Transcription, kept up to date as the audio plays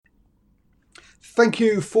Thank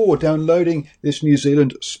you for downloading this New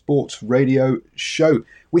Zealand Sports Radio show.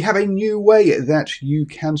 We have a new way that you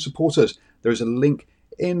can support us. There is a link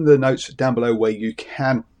in the notes down below where you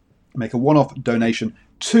can make a one-off donation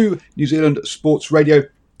to New Zealand Sports Radio.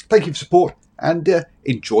 Thank you for support and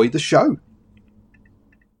enjoy the show.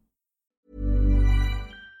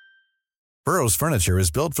 Burrow's furniture is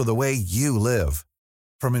built for the way you live.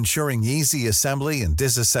 From ensuring easy assembly and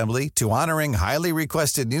disassembly to honoring highly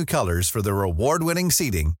requested new colors for their award-winning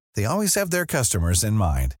seating, they always have their customers in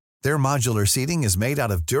mind. Their modular seating is made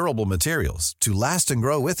out of durable materials to last and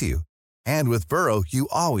grow with you. And with Burrow, you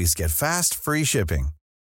always get fast, free shipping.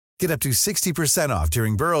 Get up to 60% off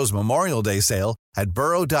during Burrow's Memorial Day sale at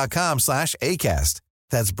burrow.com/ACAST.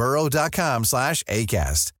 That's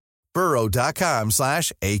burrow.com/ACAST.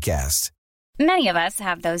 burrow.com/ACAST. Many of us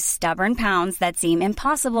have those stubborn pounds that seem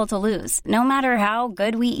impossible to lose, no matter how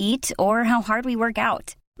good we eat or how hard we work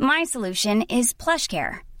out. My solution is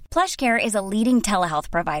PlushCare. PlushCare is a leading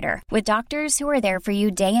telehealth provider with doctors who are there for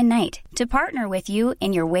you day and night to partner with you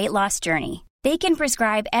in your weight loss journey. They can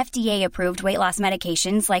prescribe FDA-approved weight loss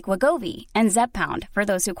medications like Wegovy and Zepbound for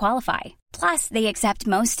those who qualify. Plus, they accept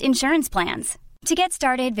most insurance plans. To get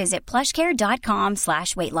started, visit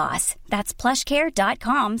plushcare.com/weightloss. That's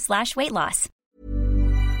plushcare.com/weightloss.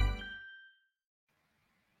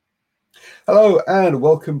 Hello and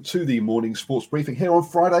welcome to the morning sports briefing here on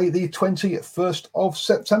Friday, the 21st of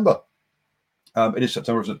September. It is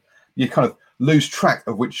September, isn't it? You kind of lose track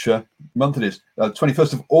of which month it is.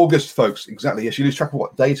 21st of August, folks. Exactly. Yes, you lose track of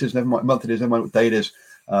what date it is, never mind what month it is, never mind what day it is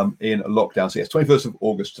in lockdown. So yes, 21st of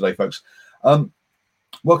August today, folks.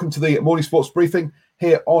 Welcome to the morning sports briefing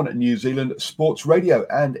here on New Zealand Sports Radio.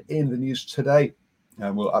 And in the news today,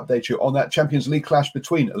 we'll update you on that Champions League clash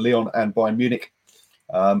between Lyon and Bayern Munich.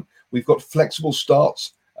 We've got flexible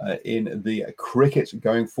starts in the cricket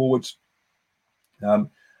going forwards. In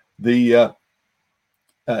the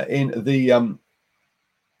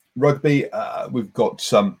rugby, we've got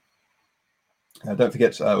some. Don't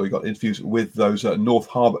forget, we've got interviews with those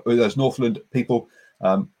Northland people.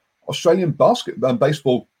 Australian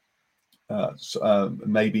baseball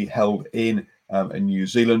may be held in New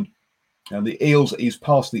Zealand. And the Eels ease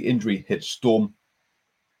past the injury hit storm.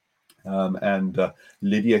 And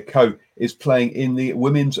Lydia Ko is playing in the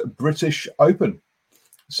Women's British Open.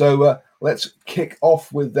 So let's kick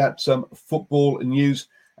off with that football news.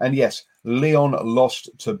 And yes, Lyon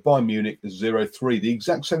lost to Bayern Munich 0-3, the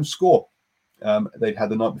exact same score they'd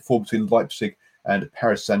had the night before between Leipzig and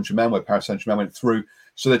Paris Saint-Germain, where Paris Saint-Germain went through.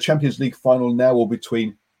 So the Champions League final now will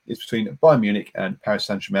between Bayern Munich and Paris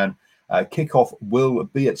Saint-Germain. Kickoff will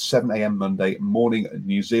be at 7 a.m. Monday morning,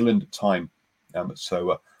 New Zealand time.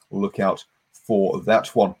 So we'll look out for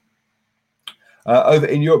that one. Over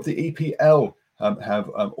in Europe, the EPL have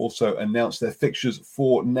also announced their fixtures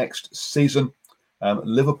for next season.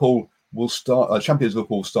 Liverpool will start. Champions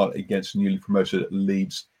Liverpool will start against newly promoted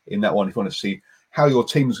Leeds in that one. If you want to see how your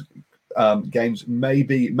team's games may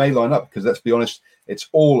line up, because let's be honest, it's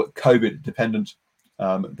all COVID dependent,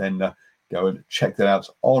 then go and check that out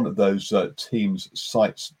on those teams'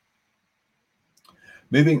 sites.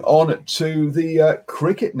 Moving on to the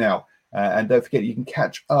cricket now, and don't forget you can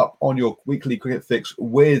catch up on your weekly cricket fix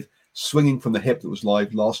with Swinging from the Hip that was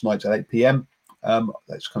live last night at 8 p.m.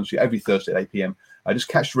 That comes to you every Thursday at 8 p.m. Just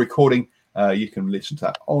catch the recording. You can listen to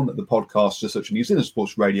that on the podcast, just search New Zealand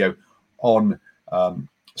Sports Radio on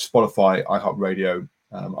Spotify, iHeartRadio,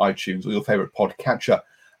 iTunes, or your favorite podcatcher.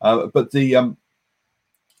 But the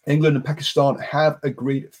England and Pakistan have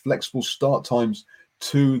agreed flexible start times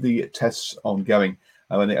to the tests ongoing.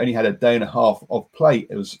 And they only had a day and a half of play.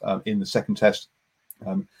 It was in the second test.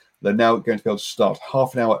 They're now going to be able to start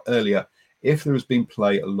half an hour earlier if there has been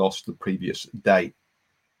play lost the previous day.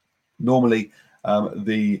 Normally,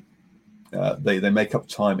 they make up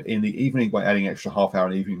time in the evening by adding an extra half hour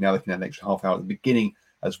in the evening. Now they can add an extra half hour at the beginning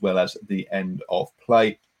as well as the end of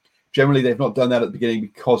play. Generally, they've not done that at the beginning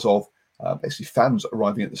because of basically fans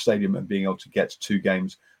arriving at the stadium and being able to get to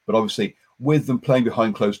games. But obviously, with them playing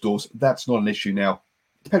behind closed doors, that's not an issue now.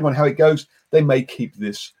 Depending on how it goes, they may keep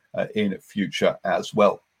this in future as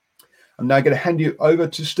well. I'm now going to hand you over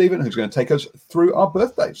to Stephen, who's going to take us through our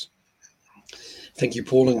birthdays. Thank you,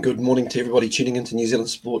 Paul, and good morning to everybody tuning into New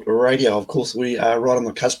Zealand Sport Radio. Of course, we are right on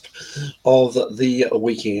the cusp of the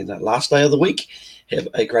weekend, last day of the week. Have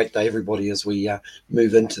a great day, everybody, as we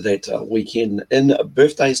move into that weekend. In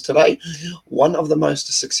birthdays today, one of the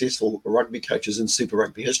most successful rugby coaches in Super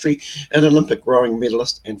Rugby history, an Olympic rowing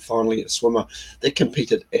medalist, and finally a swimmer that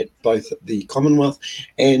competed at both the Commonwealth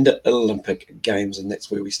and Olympic Games. And that's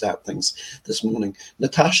where we start things this morning.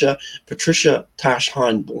 Natasha Patricia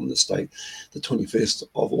Tash-Hine, born this day, the 21st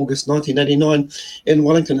of August 1989, in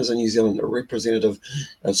Wellington, is a New Zealand representative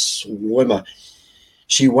swimmer.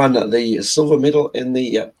 She won the silver medal in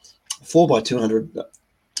the 4x200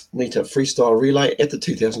 metre freestyle relay at the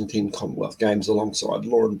 2010 Commonwealth Games alongside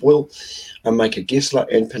Lauren Boyle, Maika Gessler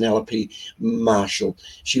and Penelope Marshall.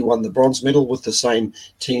 She won the bronze medal with the same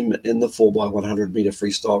team in the 4x100 metre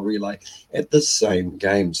freestyle relay at the same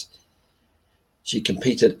Games. She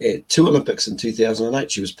competed at 2 Olympics in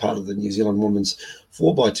 2008. She was part of the New Zealand women's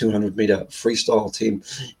 4x200 metre freestyle team.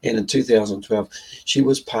 And in 2012, she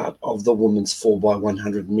was part of the women's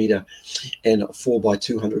 4x100 metre and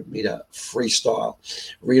 4x200 metre freestyle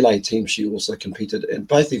relay team. She also competed in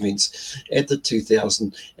both events at the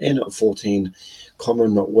 2014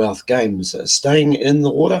 Commonwealth Games. Staying in the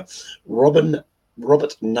water,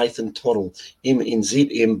 Robert Nathan Toddle,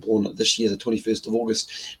 MNZM, born this year, the 21st of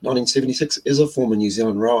August 1976, is a former New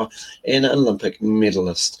Zealand rower and Olympic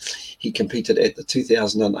medalist. He competed at the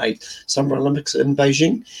 2008 Summer Olympics in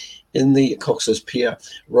Beijing in the Cox's Pier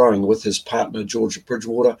rowing with his partner George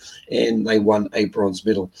Bridgewater, and they won a bronze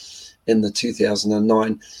medal. In the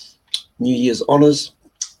 2009 New Year's Honours,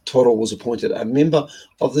 Toddle was appointed a member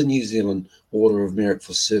of the New Zealand Order of Merit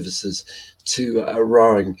for services to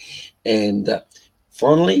rowing. And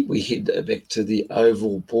finally, we head back to the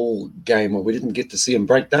Oval Ball game. Well, we didn't get to see him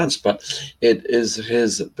break dance, but it is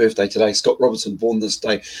his birthday today. Scott Robertson, born this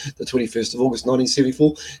day, the 21st of August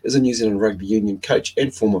 1974, is a New Zealand Rugby Union coach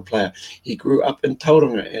and former player. He grew up in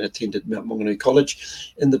Tauranga and attended Mount Maunganui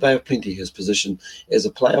College in the Bay of Plenty. His position as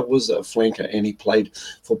a player was a flanker, and he played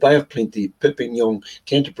for Bay of Plenty, Perpignan,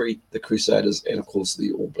 Canterbury, the Crusaders, and of course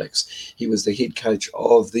the All Blacks. He was the head coach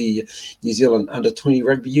of the New Zealand Under-20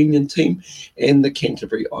 Rugby Union team and the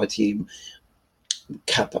Canterbury ITM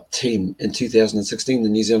Cup team. In 2016, the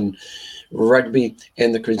New Zealand Rugby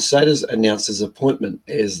and the Crusaders announced his appointment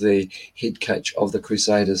as the head coach of the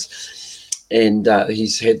Crusaders. And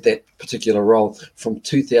he's had that particular role from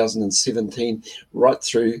 2017 right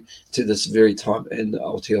through to this very time in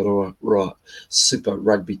Aotearoa Super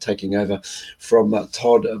Rugby, taking over from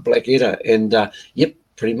Todd Blackadder. And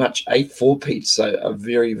pretty much a four-peat, so a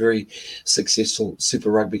very, very successful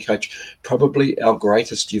Super Rugby coach. Probably our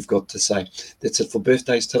greatest, you've got to say. That's it for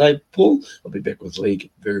birthdays today, Paul. I'll be back with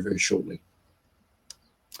League very, very shortly.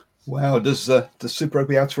 Wow, does Super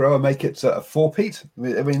Rugby Aotearoa make it a four-peat?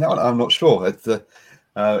 I mean, I'm not sure whether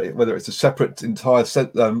it's a separate entire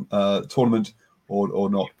tournament or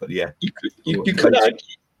not. But yeah, you could argue,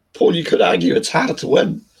 Paul. You could argue it's harder to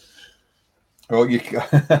win. Well,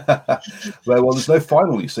 well, there's no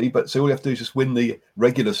final, you see, but so all you have to do is just win the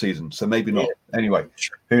regular season. So maybe not. Yeah. Anyway,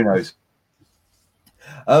 who knows?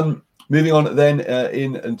 Moving on then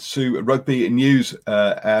into rugby news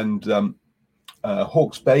and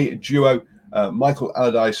Hawke's Bay duo Michael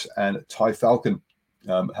Allardyce and Ty Falcon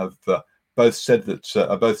have both said that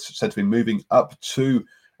are both said to be moving up to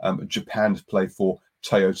Japan to play for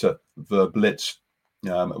Toyota Verblitz,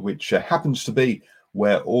 which happens to be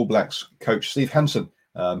where All Blacks coach Steve Hansen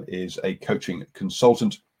is a coaching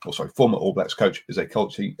consultant. Former All Blacks coach is a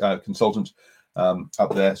coaching consultant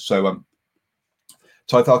up there. So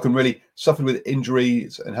Ty Falcon really suffered with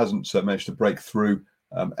injuries and hasn't managed to break through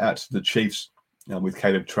at the Chiefs. With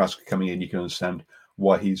Caleb Trask coming in, you can understand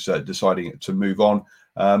why he's deciding to move on.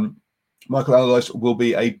 Michael Allardyce will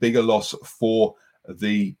be a bigger loss for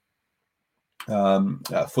the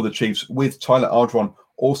Chiefs, with Tyler Ardron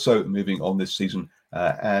also moving on this season,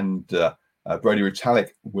 and Brody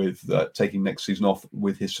Retallick with taking next season off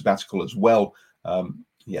with his sabbatical as well.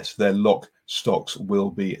 Yes, their lock stocks will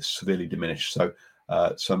be severely diminished. So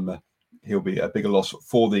he'll be a bigger loss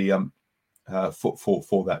for the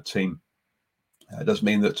for that team. It does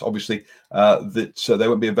mean that obviously they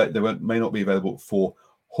may not be available for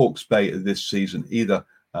Hawke's Bay this season either.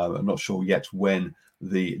 I'm not sure yet when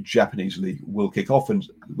the Japanese league will kick off and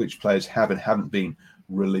which players have and haven't been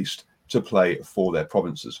released to play for their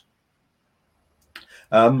provinces.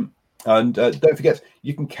 And don't forget,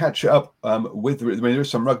 you can catch up there is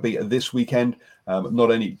some rugby this weekend.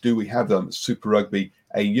 Not only do we have Super Rugby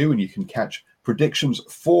AU, and you can catch predictions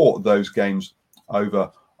for those games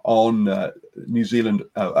over on New Zealand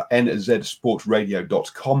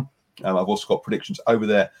nzsportradio.com. I've also got predictions over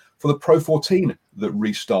there for the Pro 14 that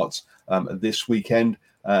restarts this weekend,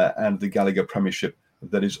 and the Gallagher Premiership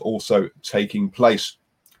that is also taking place.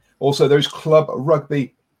 Also, there is club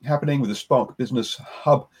rugby happening with the Spark Business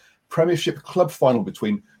Hub Premiership Club final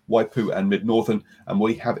between Waipu and Mid Northern, and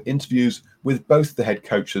we have interviews with both the head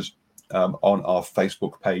coaches on our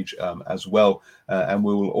Facebook page as well, and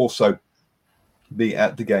we will also be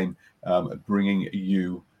at the game bringing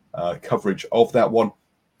you coverage of that one.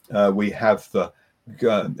 We have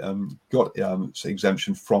got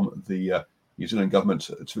exemption from the New Zealand government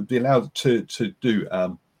to be allowed to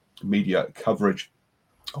do media coverage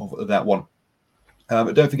of that one.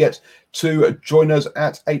 Don't forget to join us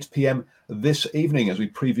at 8 p.m. this evening as we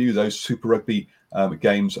preview those Super Rugby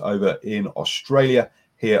games over in Australia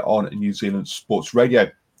here on New Zealand Sports Radio.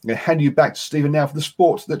 I'm going to hand you back to Stephen now for the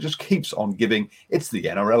sport that just keeps on giving. It's the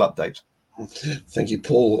NRL update. Thank you,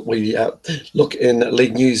 Paul. We look in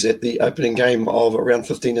league news at the opening game of round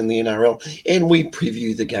 15 in the NRL, and we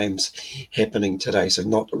preview the games happening today. So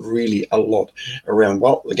not really a lot around.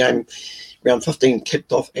 Well, the game round 15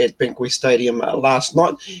 kicked off at Bankwest Stadium last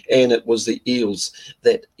night, and it was the Eels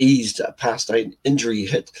that eased past an injury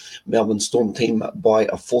hit Melbourne Storm team by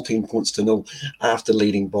 14 points to 0 after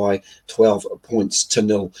leading by 12 points to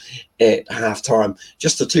 0 at halftime.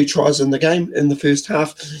 Just the 2 tries in the game in the first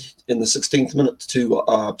half. In the 16th minute to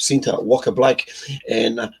centre Walker Blake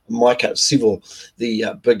and Micah Seville, the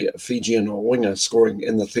big Fijian winger, scoring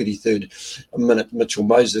in the 33rd minute. Mitchell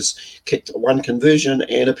Moses kicked 1 conversion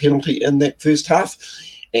and a penalty in that first half.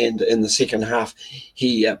 And in the second half,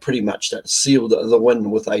 he pretty much sealed the win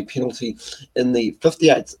with a penalty in the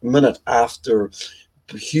 58th minute after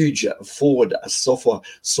huge forward Sofa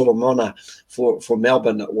Solomona for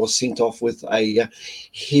Melbourne was sent off with a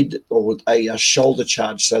head or with a shoulder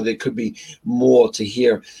charge. So there could be more to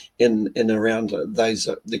hear in around those.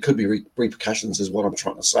 There could be repercussions, is what I'm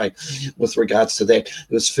trying to say with regards to that.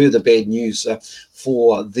 There was further bad news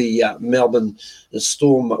for the Melbourne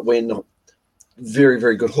Storm when very,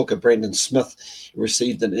 very good hooker Brandon Smith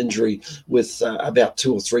received an injury with about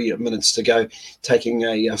 2 or 3 minutes to go, taking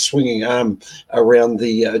a swinging arm around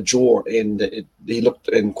the jaw, and he looked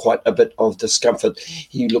in quite a bit of discomfort.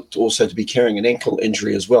 He looked also to be carrying an ankle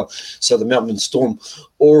injury as well. So the Melbourne Storm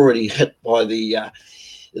already hit by the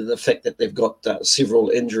fact that they've got several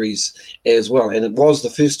injuries as well. And it was the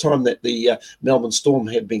first time that the Melbourne Storm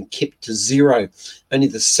had been kept to 0, only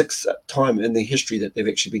the 6th time in their history that they've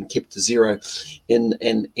actually been kept to 0 in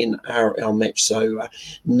an NRL match. So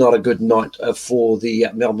not a good night for the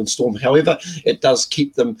Melbourne Storm. However, it does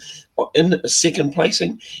keep them in second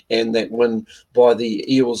placing, and that win by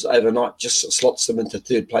the Eels overnight just slots them into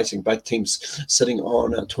third placing. Both teams sitting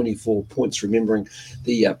on 24 points, remembering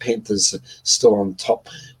the Panthers still on top,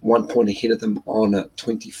 1 point ahead of them on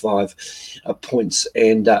 25 points.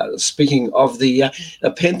 And speaking of the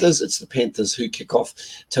Panthers, it's the Panthers who kick off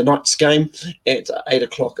tonight's game at 8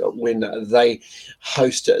 o'clock when they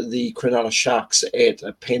host the Cronulla Sharks at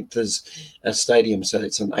Panthers Stadium. So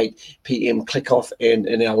it's an 8 p.m. kickoff, and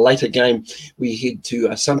in our later game we head to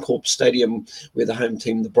Suncorp Stadium where the home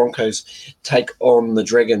team, the Broncos, take on the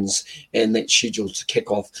Dragons, and that's scheduled to kick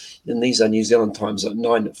off. And these are New Zealand times at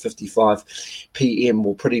 9:55 p.m.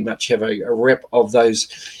 We'll pretty much have a wrap of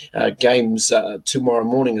those games tomorrow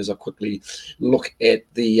morning as I quickly look at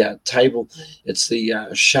the table. It's the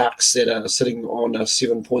Sharks that are sitting on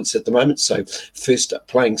 7 points at the moment, so first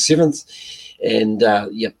playing 7th. And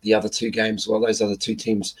the other 2 games, well, those other 2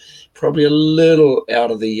 teams probably a little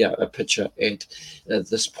out of the picture at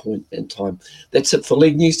this point in time. That's it for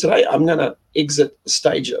league news today. I'm going to exit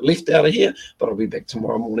stage left out of here, but I'll be back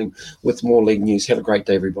tomorrow morning with more league news. Have a great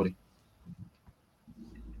day, everybody.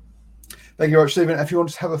 Thank you very much, Stephen. If you want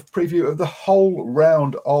to have a preview of the whole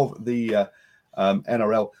round of the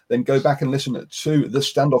NRL, then go back and listen to the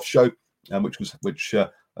Standoff Show, which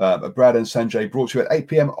Brad and Sanjay brought you at 8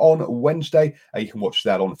 p.m. on Wednesday. You can watch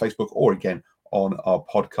that on Facebook or again on our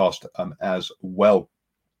podcast as well.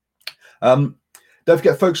 Don't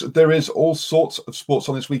forget, folks, there is all sorts of sports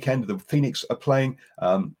on this weekend. The Phoenix are playing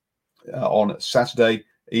on Saturday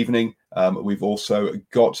evening. We've also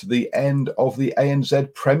got the end of the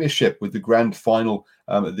ANZ Premiership with the grand final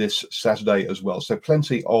this Saturday as well. So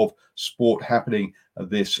plenty of sport happening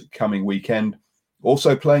this coming weekend.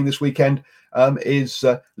 Also playing this weekend is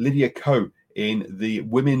Lydia Ko in the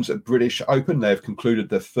Women's British Open. They've concluded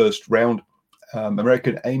their first round.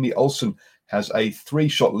 American Amy Olsen has a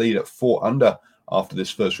 3-shot lead at 4 under after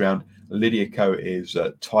this first round. Lydia Ko is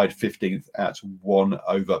tied 15th at 1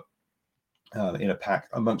 over in a pack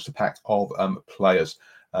amongst a pack of players.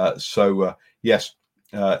 Yes,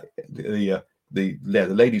 the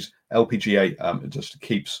ladies LPGA just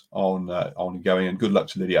keeps on going, and good luck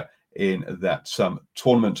to Lydia in that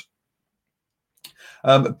tournament.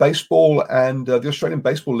 Baseball and the Australian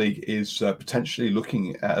Baseball League is potentially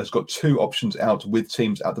looking at, has got 2 options out with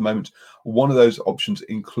teams at the moment. One of those options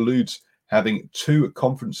includes having 2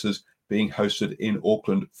 conferences being hosted in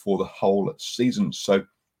Auckland for the whole season. So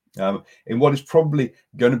in what is probably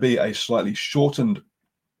going to be a slightly shortened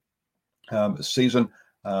season,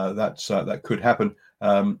 that could happen.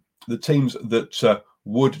 The teams that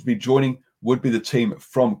would be joining would be the team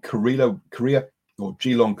from Korea or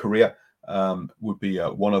Geelong, Korea, would be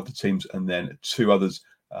one of the teams, and then 2 others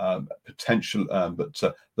potential, but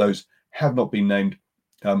those have not been named.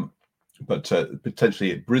 But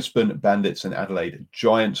potentially Brisbane Bandits and Adelaide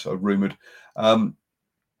Giants are rumoured.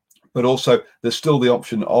 But also there's still the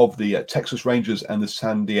option of the Texas Rangers and the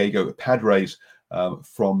San Diego Padres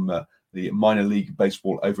from the minor league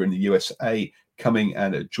baseball over in the USA coming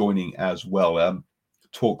and joining as well.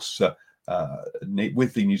 Talks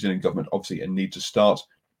with the New Zealand government obviously need to start.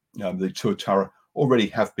 The Tuatara already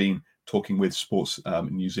have been talking with Sports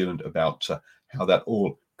New Zealand about how that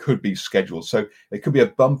all could be scheduled. So it could be a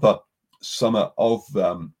bumper summer of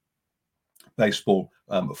baseball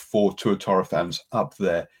for Tuatara fans up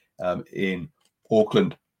there in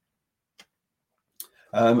Auckland.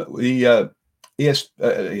 The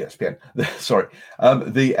ESPN, sorry,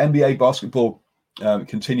 the NBA basketball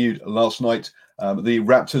continued last night. The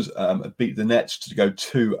Raptors beat the Nets to go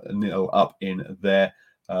 2-0 up in their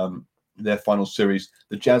final series.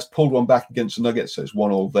 The Jazz pulled one back against the Nuggets, so it's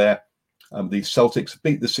 1-1 there. The Celtics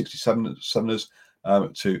beat the 67ers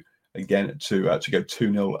to go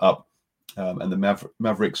 2-0 up, and the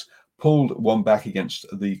Mavericks pulled one back against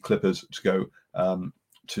the Clippers to go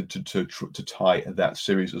to tie that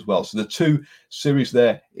series as well. So the 2 series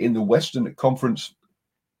there in the Western Conference,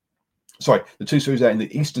 the 2 series there in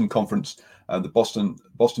the Eastern Conference, the Boston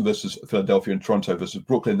versus Philadelphia and Toronto versus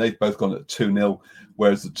Brooklyn, they've both gone at 2-0,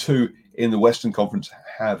 whereas the 2 in the Western Conference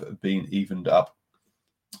have been evened up.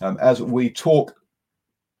 As we talk,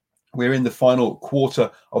 we're in the final quarter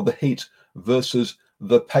of the Heat versus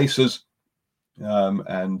the Pacers,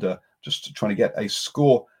 and just trying to get a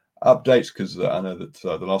score update, because I know that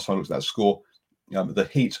the last time I looked at that score, the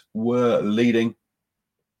Heat were leading.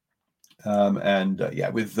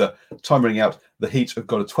 With the time running out, the Heat have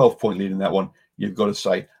got a 12-point lead in that one. You've got to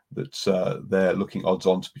say that they're looking odds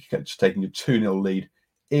on to taking a 2-0 lead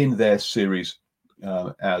in their series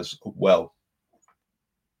as well.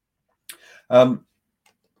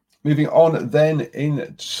 Moving on then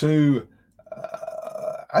into,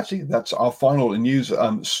 actually, that's our final news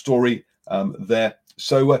story there.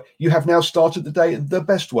 So you have now started the day the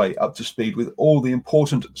best way, up to speed with all the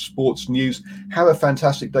important sports news. Have a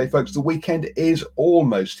fantastic day, folks. The weekend is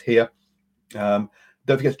almost here. Don't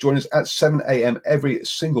forget to join us at 7 a.m. every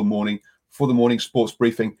single morning for the morning sports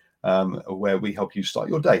briefing, where we help you start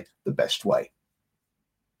your day the best way.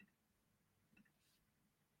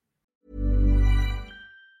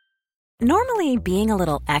 Normally, being a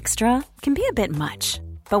little extra can be a bit much,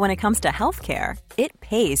 but when it comes to healthcare, it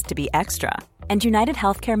pays to be extra. And United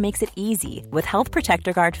Healthcare makes it easy with Health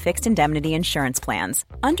Protector Guard fixed indemnity insurance plans.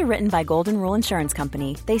 Underwritten by Golden Rule Insurance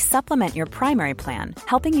Company, they supplement your primary plan,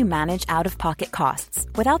 helping you manage out-of-pocket costs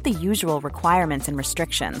without the usual requirements and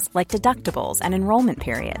restrictions like deductibles and enrollment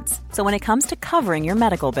periods. So when it comes to covering your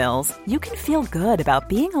medical bills, you can feel good about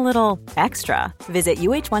being a little extra. Visit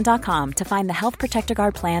UH1.com to find the Health Protector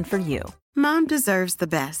Guard plan for you. Mom deserves the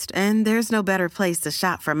best, and there's no better place to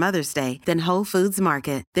shop for Mother's Day than Whole Foods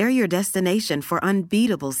Market. They're your destination for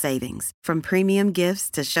unbeatable savings, from premium gifts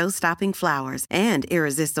to show-stopping flowers and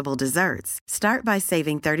irresistible desserts. Start by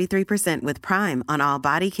saving 33% with Prime on all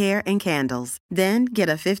body care and candles. Then get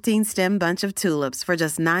a 15-stem bunch of tulips for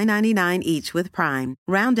just $9.99 each with Prime.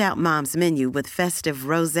 Round out Mom's menu with festive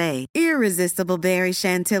rosé, irresistible berry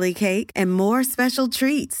chantilly cake, and more special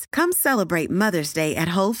treats. Come celebrate Mother's Day at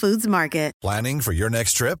Whole Foods Market. Planning for your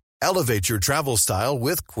next trip? Elevate your travel style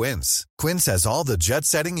with Quince. Quince has all the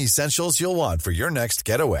jet-setting essentials you'll want for your next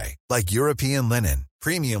getaway, like European linen,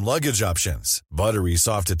 premium luggage options, buttery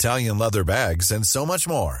soft Italian leather bags, and so much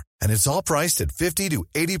more. And it's all priced at 50 to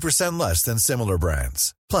 80% less than similar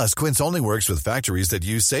brands. Plus, Quince only works with factories that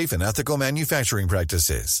use safe and ethical manufacturing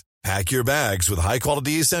practices. Pack your bags with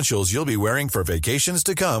high-quality essentials you'll be wearing for vacations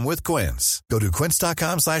to come with Quince. Go to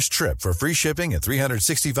quince.com/trip for free shipping and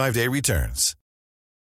 365-day returns.